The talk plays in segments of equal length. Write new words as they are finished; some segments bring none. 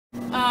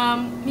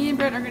Me and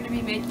Brett are going to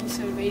be making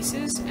some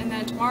vases, and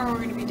then tomorrow we're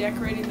going to be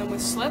decorating them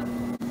with slip.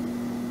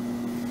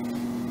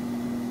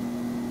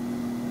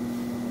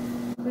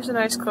 Here's a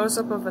nice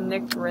close-up of a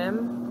nicked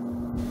rim.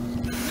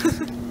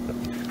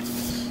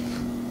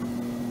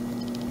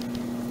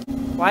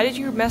 Why did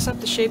you mess up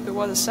the shape it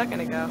was a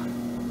second ago?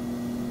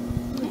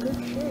 Good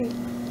shape.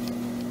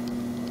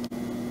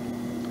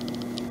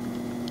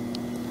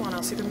 Come on,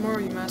 Elsie, the more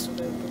you mess with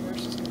it, the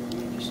worse it's going to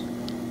be. Just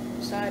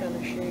decide on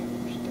the shape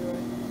and just do it.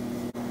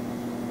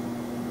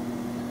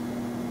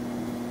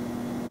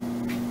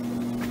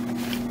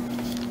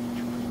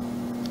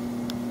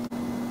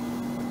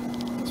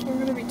 This one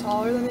going to be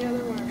taller than the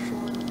other one or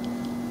shorter?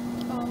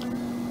 Taller.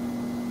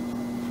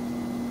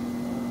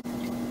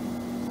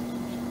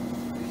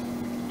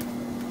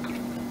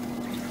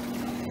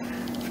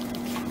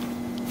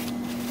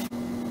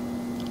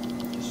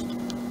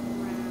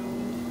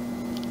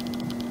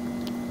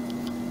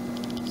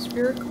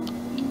 Spherical?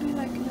 Maybe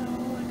like, no,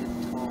 like a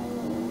tall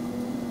oval.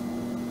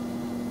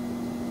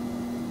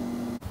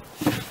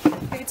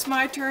 Okay, it's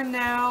my turn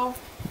now.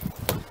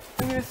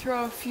 I'm gonna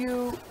throw a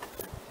few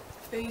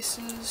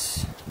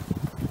vases.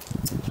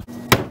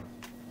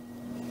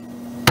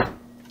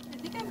 I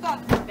think I've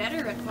gotten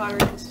better at pottery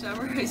this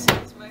summer as soon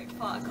as my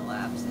pot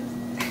collapses.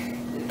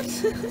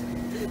 Do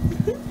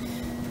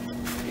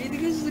you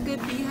think this is a good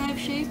beehive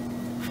shape?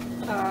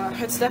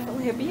 It's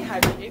definitely a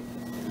beehive shape.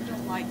 I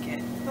don't like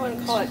it. I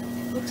wouldn't call it.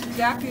 Looks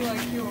exactly like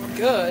yours.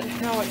 Good.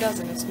 No, it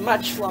doesn't. It's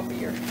much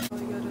flumpier.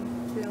 Really good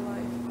in real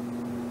life.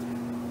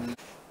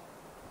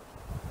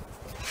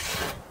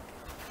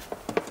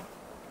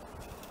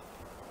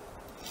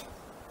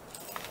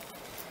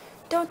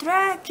 Don't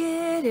drag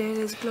it, it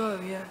is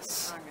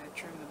glorious. I'm not gonna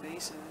trim the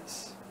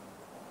bases.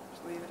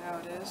 Just leave it how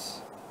it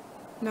is.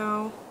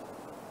 No.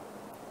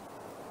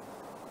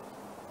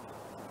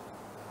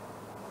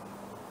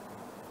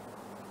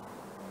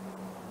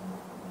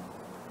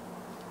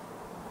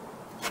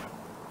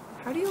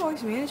 How do you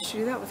always manage to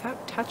do that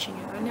without touching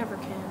it? I never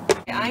can.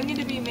 I'm going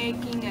to be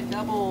making a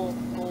double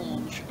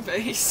bulge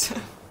vase.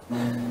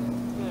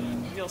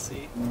 You'll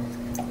see.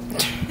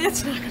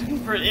 It's not going to be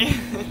pretty.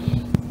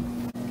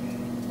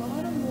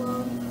 Bottom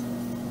one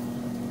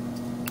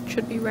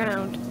should be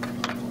round. A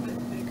little bit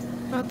bigger.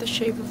 Not the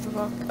shape of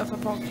a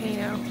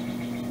volcano.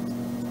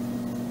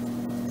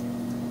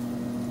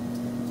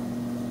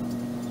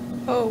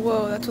 Oh,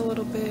 whoa, that's a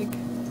little big.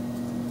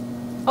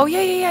 Oh,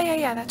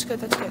 yeah, that's good,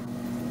 that's good.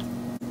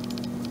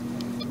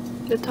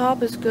 The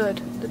top is good.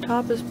 The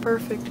top is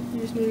perfect. You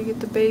just need to get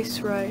the base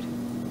right.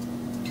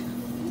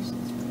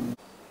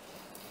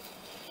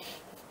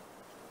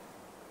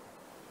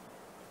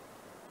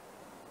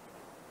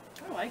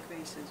 I like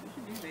vases. We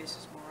should do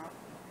vases more often.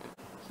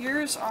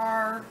 Here's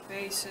our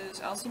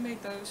vases. Elsie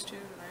made those two,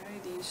 and I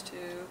made these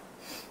two.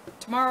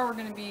 Tomorrow we're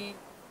going to be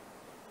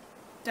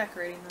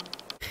decorating them.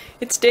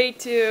 It's day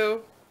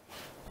 2.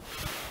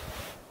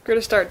 We're going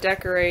to start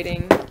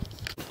decorating.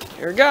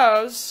 Here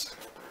goes.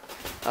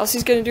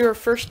 Elsie's gonna do her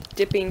first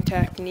dipping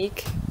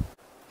technique.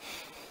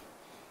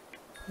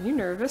 Are you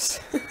nervous?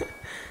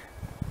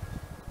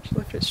 Just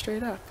lift it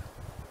straight up.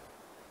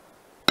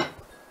 What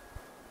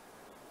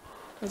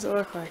does it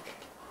look like?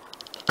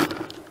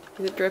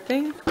 Is it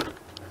dripping?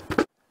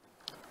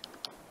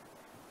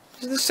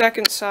 This is the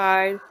second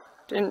side.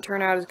 Didn't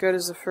turn out as good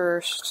as the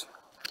first.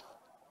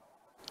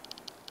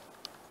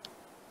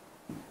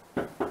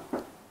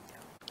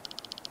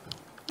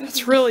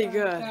 That's really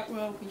good. That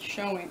will be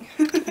showing.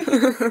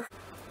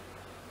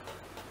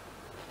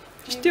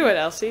 Just do it,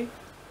 Elsie.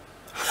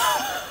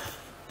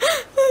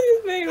 I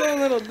just made one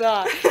little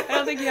dot. I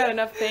don't think you had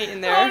enough paint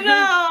in there. Oh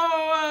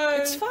no!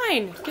 It's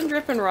fine. You can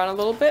drip and run a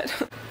little bit.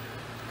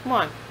 Come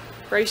on.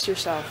 Brace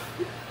yourself.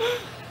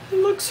 It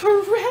looks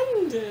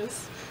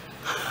horrendous.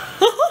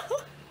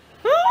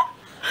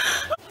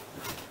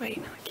 Wait,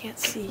 no, I can't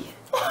see.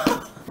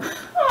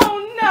 Oh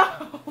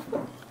no!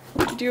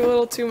 Did you do a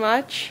little too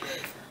much?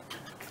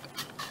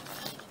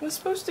 It was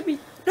supposed to be...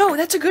 No,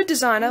 that's a good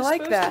design. I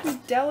like that.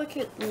 Supposed to be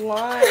delicate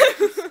lines.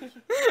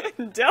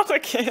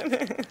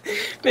 Delicate?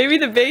 Maybe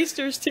the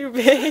baster's too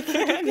big.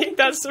 I think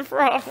that's the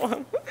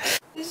problem.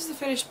 This is the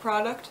finished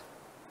product.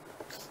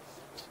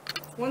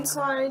 One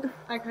side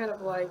I kind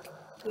of like.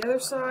 The other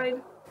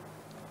side,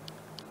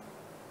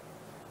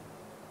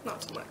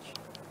 not so much.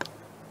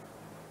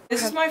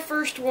 This is my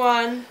first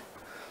one.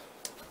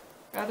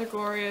 Rather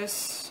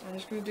glorious. I'm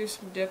just going to do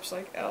some dips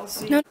like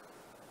Elsie. No.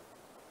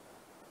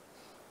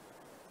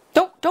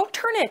 Don't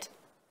turn it!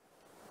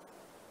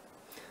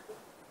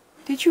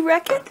 Did you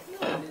wreck it?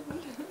 No, I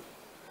didn't.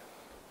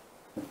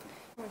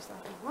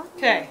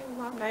 Okay,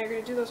 now you're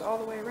going to do those all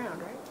the way around,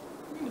 right?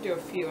 I'm going to do a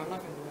few. I'm not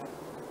going to do that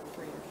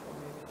 3 or 4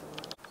 maybe.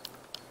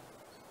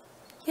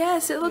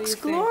 Yes, it looks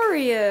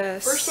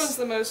glorious. First one's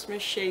the most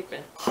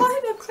misshapen.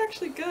 Oh, it looks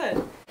actually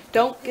good.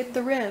 Don't get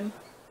the rim.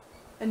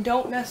 And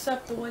don't mess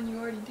up the one you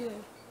already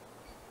did.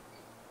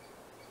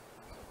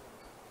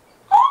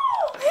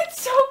 Oh, it's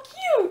so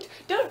cute!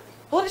 Don't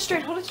hold it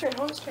straight, hold it straight,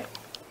 hold it straight.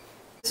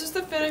 This is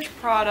the finished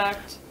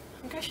product.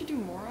 I think I should do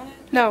more on it.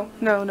 No.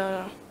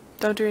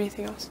 Don't do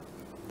anything else.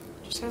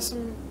 Just has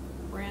some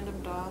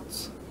random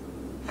dots.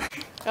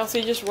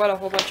 Elsie just wet a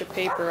whole bunch of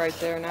paper right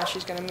there. Now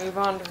she's gonna move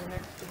on to her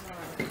next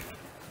design.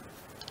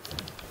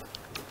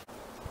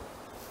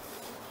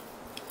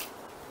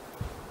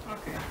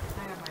 Okay,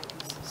 I have my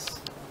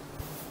pieces.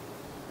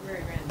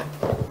 Very random.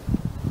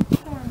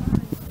 Color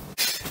mine.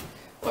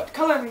 What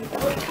color are we?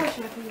 What color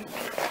should I be?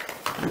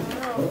 I don't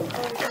know. What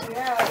color should we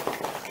have?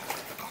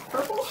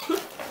 Purple?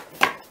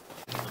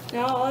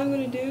 Now all I'm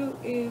gonna do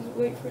is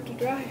wait for it to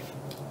dry.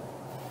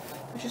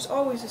 Which is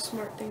always a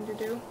smart thing to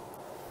do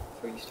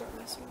before you start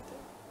messing with it.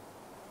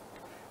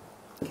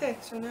 Okay,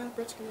 so now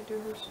Britt's gonna do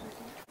her second.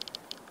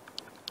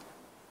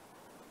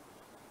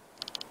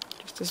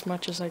 Just as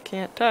much as I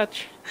can't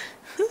touch.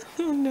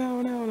 Oh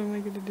no, now what am I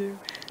gonna do?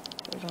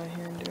 Put it on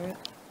here and do it.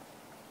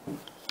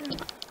 Yeah.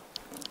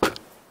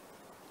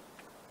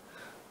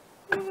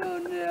 Oh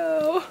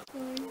no!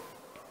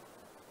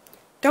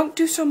 Don't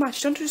do so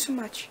much, don't do so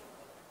much.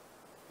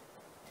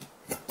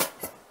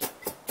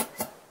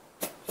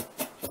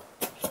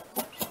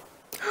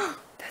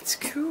 That's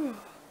cool.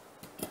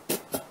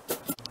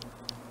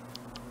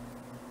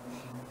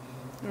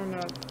 I'm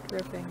not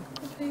ripping.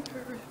 The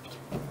paper ripped.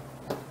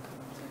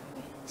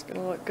 It's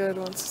gonna look good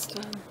once it's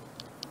done.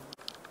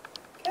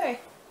 Okay.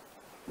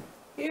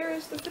 Here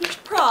is the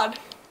finished prod.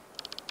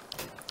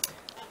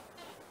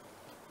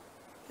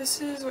 This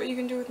is what you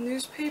can do with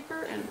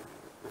newspaper and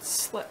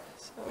slip.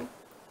 So.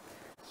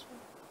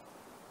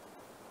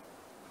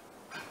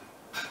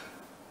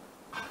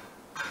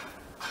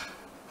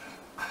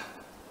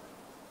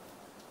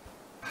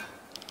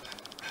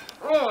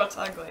 Oh, it's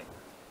ugly.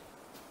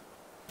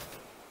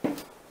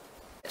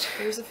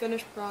 Here's the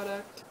finished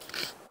product.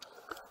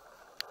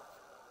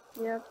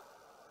 Yep.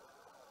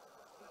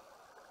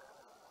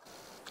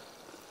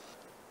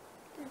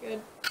 We're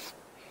good.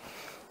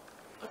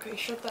 Okay,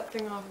 shut that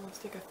thing off and let's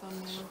take a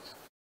thumbnail.